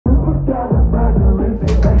Alright,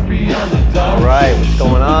 what's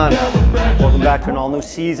going on? Welcome back to an all-new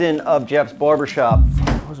season of Jeff's Barbershop.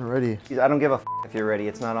 I wasn't ready. I don't give a f if you're ready.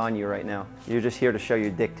 It's not on you right now. You're just here to show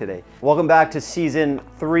your dick today. Welcome back to season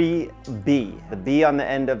 3B. The B on the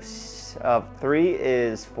end of 3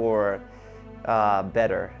 is for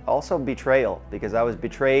better. Also betrayal, because I was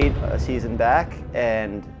betrayed a season back,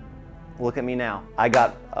 and look at me now. I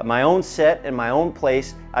got my own set in my own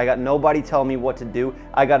place. I got nobody telling me what to do.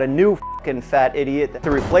 I got a new fucking fat idiot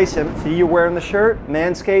to replace him. See you wearing the shirt?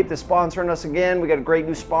 Manscaped is sponsoring us again. We got a great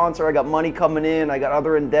new sponsor. I got money coming in. I got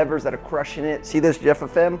other endeavors that are crushing it. See this, Jeff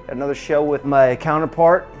FM? Another show with my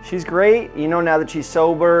counterpart. She's great. You know, now that she's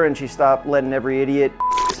sober and she stopped letting every idiot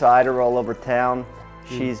side her all over town,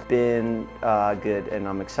 she's been good, and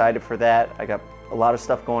I'm excited for that. I got a lot of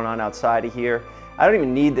stuff going on outside of here. I don't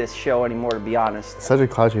even need this show anymore, to be honest. Such a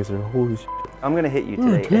cloud chaser. Holy shit. I'm gonna hit you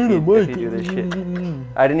today if you do this shit.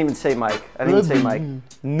 I didn't even say Mike. I didn't even say Mike.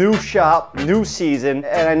 New shop, new season.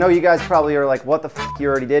 And I know you guys probably are like, what the f, you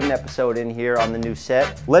already did an episode in here on the new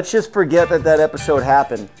set. Let's just forget that that episode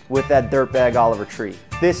happened with that dirtbag Oliver Tree.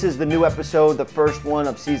 This is the new episode, the first one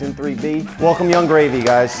of season 3B. Welcome Young Gravy,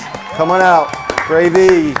 guys. Come on out,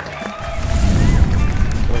 Gravy.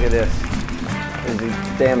 Look at this. He's a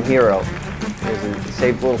damn hero. He's a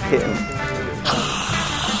saved little kitten.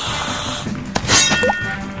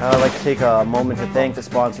 I'd like to take a moment to thank the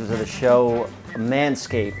sponsors of the show,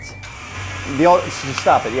 Manscaped.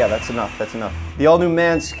 Stop it, yeah, that's enough, that's enough. The all-new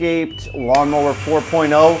Manscaped Lawnmower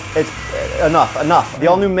 4.0, it's enough. The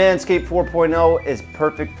all-new Manscaped 4.0 is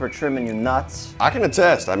perfect for trimming your nuts. I can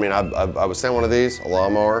attest. I mean, I was sent one of these, a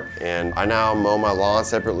lawnmower, and I now mow my lawn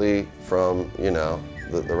separately from, you know,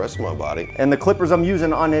 the rest of my body. And the clippers I'm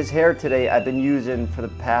using on his hair today, I've been using for the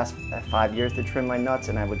past 5 years to trim my nuts,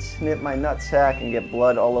 and I would snip my nut sack and get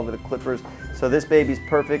blood all over the clippers. So this baby's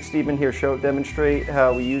perfect. Stephen, here, demonstrate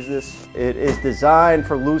how we use this. It is designed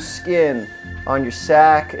for loose skin on your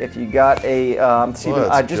sack. If you got a, Stephen,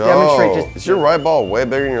 demonstrate. Is your right ball way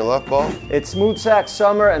bigger than your left ball? It's Smooth Sack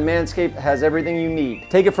Summer, and Manscaped has everything you need.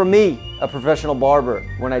 Take it from me, a professional barber,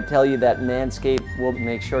 when I tell you that Manscaped will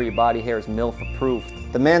make sure your body hair is MILF-approved.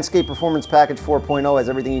 The Manscaped Performance Package 4.0 has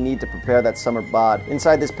everything you need to prepare that summer bod.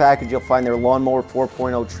 Inside this package, you'll find their Lawnmower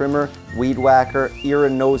 4.0 trimmer, weed whacker, ear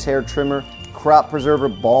and nose hair trimmer, crop preserver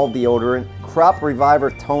ball deodorant, crop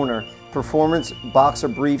reviver toner, performance boxer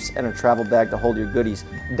briefs, and a travel bag to hold your goodies.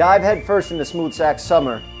 Dive headfirst into Smooth Sack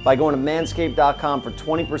Summer by going to manscaped.com for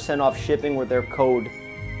 20% off shipping with their code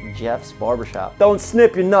Jeff's Barbershop. Don't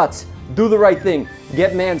snip your nuts. Do the right thing.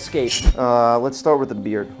 Get Manscaped. Let's start with the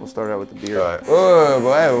beard. We'll start out with the beard. All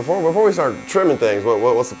right. Hey, before we start trimming things,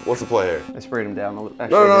 what's the play here? I sprayed him down a little.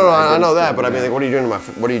 Actually, no, I know that, but I mean, like, what are you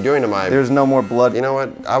doing to my? There's no more blood. You know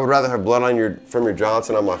what? I would rather have blood on from your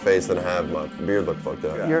Johnson on my face than have my beard look fucked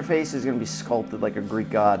up. Your face is gonna be sculpted like a Greek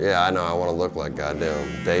god. Yeah, I know. I want to look like goddamn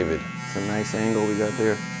David. It's a nice angle we got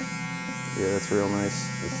there. Yeah, that's real nice.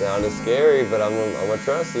 You sounded scary, but I'm gonna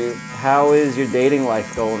trust you. How is your dating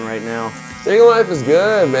life going right now? Dating life is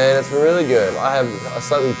good, man. It's been really good. I have a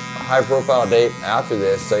slightly high-profile date after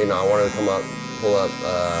this, so you know I wanted to pull up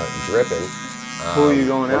dripping. Who are you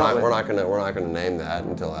going out with? We're not gonna name that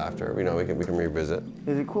until after. You know, we can revisit.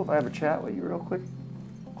 Is it cool if I have a chat with you real quick?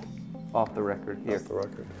 Off the record here. Off the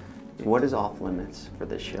record. What is off limits for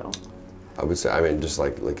this show? I would say, I mean, just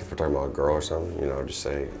like if we're talking about a girl or something, you know, just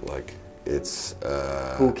say like it's.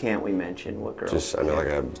 Who can't we mention? What girl? Just, I mean, like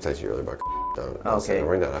I was texting you earlier about. Don't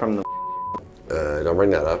bring that up. From the. Don't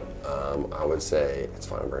bring that up. I would say it's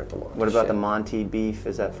fine. Bring it to Monty. What about the Monty beef?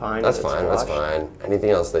 Is that fine? That's fine. That's fine.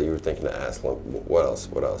 Anything else that you were thinking to ask? What else?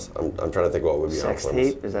 What else? I'm trying to think what would be sex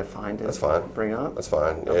tape. Is that fine? That's fine. Bring up. That's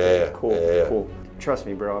fine. Okay, yeah. Cool. Yeah. Cool. Trust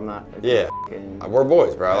me, bro. I'm not. Yeah. We're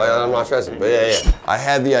boys, bro. Like, I'm not stressing. But yeah. I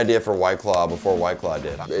had the idea for White Claw before White Claw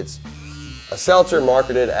did. It's a seltzer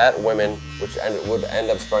marketed at women, which would end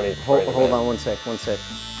up spreading. Hold on one sec.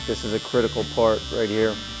 This is a critical part right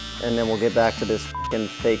here. And then we'll get back to this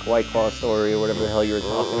fake White Claw story or whatever the hell you were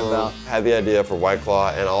talking about. Had the idea for White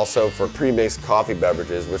Claw and also for pre-mixed coffee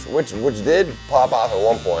beverages, which did pop off at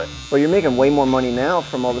one point. Well, you're making way more money now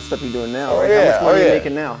from all the stuff you're doing now, right? Yeah. How much money are you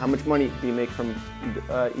making now? How much money do you make from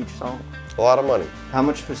each song? A lot of money. How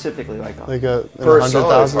much specifically, like per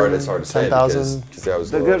song? It's hard to say 10,000. because that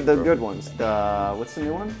was the good ones. What's the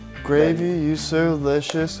new one? Gravy, you so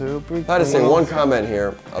delicious, super. I had to say one comment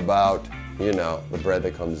here about, you know, the bread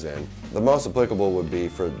that comes in. The most applicable would be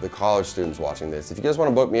for the college students watching this. If you guys want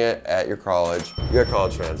to book me at your college, you're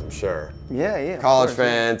college fans, I'm sure. Yeah. College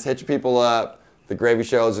fans, hit your people up. The gravy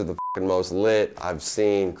shows are the fucking most lit. I've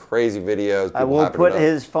seen crazy videos. I will put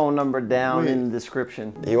his phone number down in the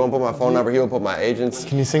description. He won't put my phone number. He won't put my agents.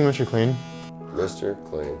 Can you sing Mr. Clean? Mr.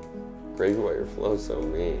 Clean. Crazy why your flow's so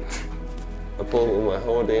mean. I pull it with my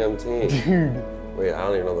whole damn team. Dude. Wait, I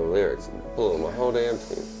don't even know the lyrics. I pull it with my whole damn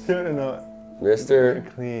team. No. Mr.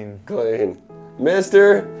 Clean. Clean.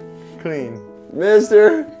 Mr. Clean.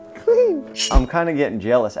 Mr. Clean. I'm kind of getting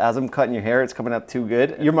jealous. As I'm cutting your hair, it's coming up too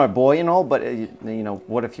good. You're my boy and all, but you know,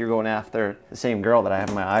 what if you're going after the same girl that I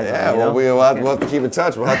have my eyes on? Yeah, well, we'll have to keep in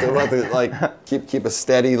touch. We'll have to like keep a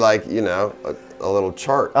steady, like, you know, a little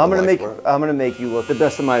chart. I'm gonna make you look the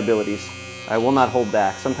best of my abilities. I will not hold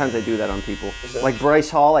back. Sometimes I do that on people. Like Bryce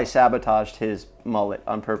Hall, I sabotaged his mullet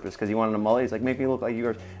on purpose because he wanted a mullet. He's like, make me look like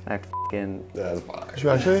yours. And I fucking... That's fine. Did you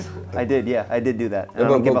actually? I did, yeah. I did do that. And I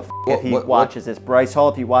don't give a if he watches this. Bryce Hall,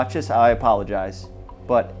 if you watch this, I apologize.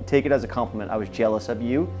 But take it as a compliment. I was jealous of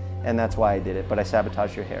you, and that's why I did it. But I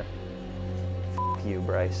sabotaged your hair. You,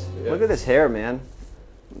 Bryce. Yeah. Look at this hair, man.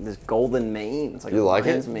 This golden mane. It's like you like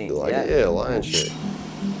it? Mane. You like it? Yeah, lion shit.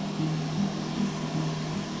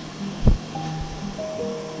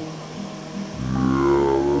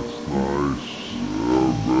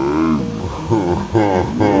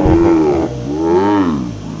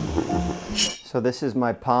 So this is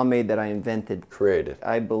my pomade that I invented. Created.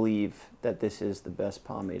 I believe that this is the best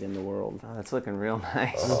pomade in the world. Oh, that's looking real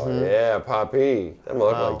nice. Oh yeah, Poppy. That might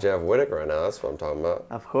look like Jeff Wittek right now. That's what I'm talking about.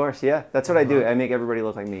 Of course, yeah. That's what I do. I make everybody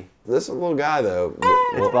look like me. This little guy though.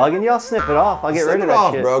 It's bugging you. I'll snip it off. I'll get rid of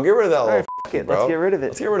that shit. Bro. Get rid of that little. Alright, f it. Let's get rid of it.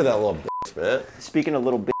 Let's get rid of that little bitch, man. Speaking of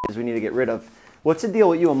little bitches, we need to get rid of. What's the deal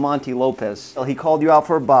with you and Monty Lopez? He called you out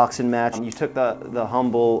for a boxing match. You took the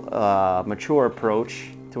humble, mature approach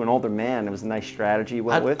to an older man. It was a nice strategy you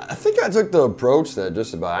went with. I think I took the approach that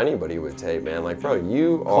just about anybody would take, man. Like, bro,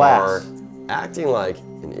 you Class. are acting like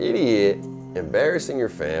an idiot, embarrassing your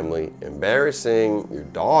family, embarrassing your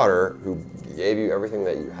daughter who gave you everything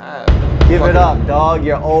that you have. Give it up, dog.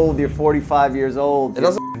 You're old. You're 45 years old. It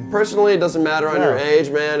doesn't. Personally, it doesn't matter on your age,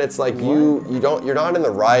 man. It's like you're not in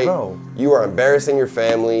the right. No. You are embarrassing your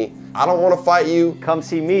family. I don't want to fight you. Come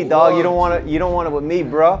see me, dog. You don't want it with me,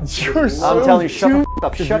 bro. You're so I'm telling you, shut the f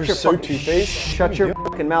up. Shut your so fucking two-faced. Shut your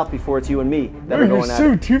fucking mouth before it's you and me that are You're going at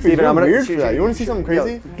so it. two-faced. Steven, You're weird for that. You want to see something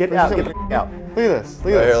crazy? Yo, get out. Get the f out. Look at this. Look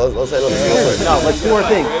Right at here, this. let's handle this real quick. No, let's do our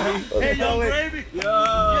thing. Hey, no, baby. Yo. You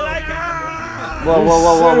like that?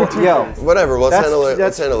 Whoa. Yo. Whatever. Let's handle it.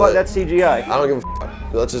 Let's handle it. That's CGI. I don't give a f.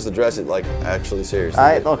 Let's just address it like actually seriously.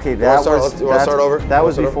 Okay, You wanna start over? That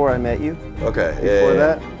was before I met you. Okay. Before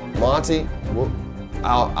that. Monty,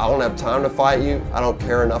 I don't have time to fight you. I don't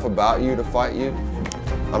care enough about you to fight you.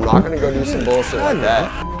 I'm not gonna go do some bullshit like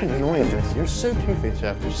that. Annoying this. You're so two-faced,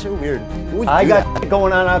 Jeff. You're so weird. I got shit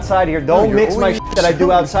going on outside here. Don't mix my shit that I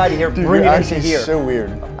do outside here. Dude, bring you're it into actually here. so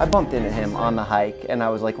weird. I bumped into him on the hike, and I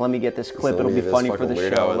was like, let me get this clip. So It'll be this funny for fucking the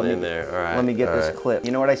weirdo show. in there. All right, let me get all this right. clip.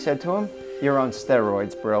 You know what I said to him? You're on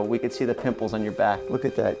steroids, bro. We could see the pimples on your back. Look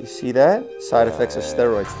at that. You see that? Side effects of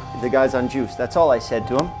steroids. The guy's on juice. That's all I said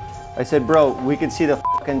to him. I said, bro, we can see the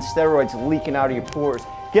fucking steroids leaking out of your pores.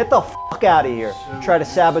 Get the fuck out of here. Try to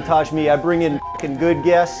sabotage me. I bring in fucking good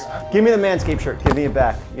guests. Give me the Manscaped shirt. Give me it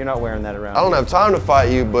back. You're not wearing that around. I don't have time to fight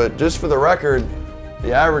you, but just for the record,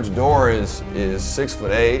 the average door is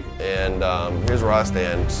 6'8", and here's where I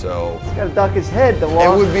stand. So He's gotta duck his head to it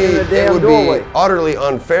walk would be in the damn doorway. utterly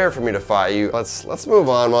unfair for me to fight you. Let's move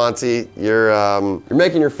on, Monty. You're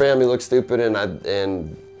making your family look stupid,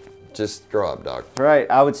 and just grow up, dog. Right,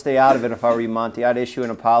 I would stay out of it if I were you, Monty. I'd issue an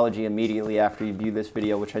apology immediately after you view this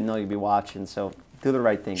video, which I know you'll be watching, so do the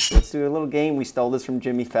right thing. Let's do a little game. We stole this from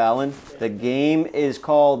Jimmy Fallon. The game is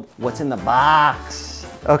called What's in the Box?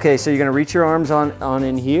 Okay, so you're gonna reach your arms on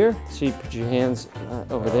in here. So you put your hands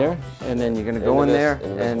over there, and then you're gonna go in there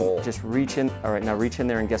and just reach in. All right, now reach in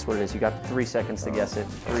there and guess what it is. You got 3 seconds to guess it.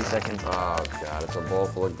 3 seconds. Oh God, it's a bowl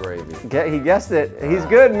full of gravy. He guessed it. He's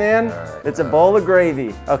good, man. It's a bowl of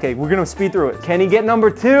gravy. Okay, we're gonna speed through it. Can he get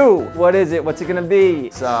number 2? What is it? What's it gonna be?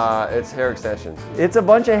 It's hair extensions. It's a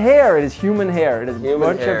bunch of hair. It is human hair. It is a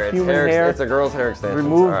bunch hair. of human hair. It's a girl's hair extension.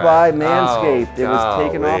 Removed by Manscaped. It was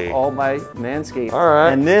taken off all by Manscaped. All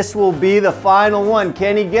right. And this will be the final one.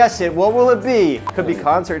 Can he guess it? What will it be? Could be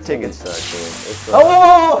concert tickets.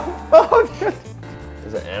 Oh!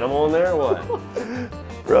 Is an animal in there or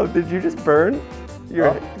what? Bro, did you just burn?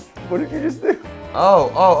 What did you just do?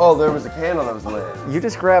 Oh, there was a candle that was lit. You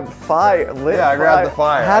just grabbed fire. Yeah, I grabbed the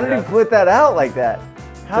fire. How did he put that out like that?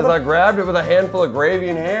 Because I grabbed it with a handful of gravy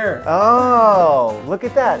and hair. Oh, look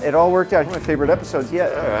at that. It all worked out. One of my favorite episodes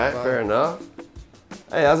yet. All right, fair enough.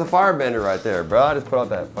 Hey, that's a firebender right there, bro. I just put out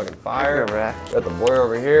that fucking fire. Got the boy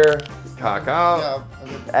over here. Cacao.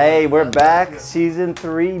 Hey, we're back. Season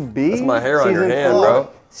 3B. That's my hair on your Season hand, 4. bro.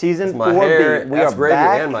 Season My 4B. hair, We that's are gravy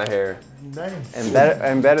back and my hair. Nice.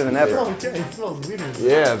 and better than ever. Okay, it smells weird.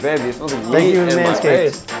 Yeah, baby, you're supposed to Thank eat you, in my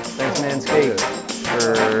face. Manscaped. Thanks, Manscaped,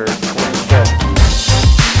 for supporting the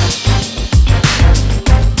show.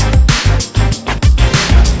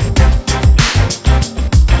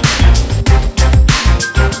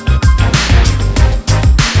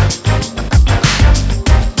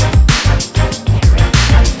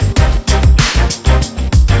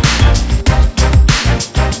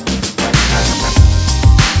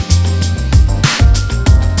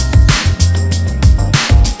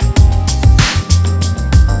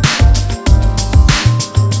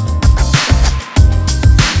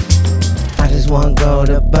 Wanna go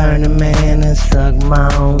to Burning Man and suck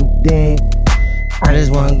my own dick. I just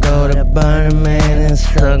wanna go to Burning Man and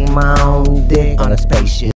suck my own dick on a spaceship.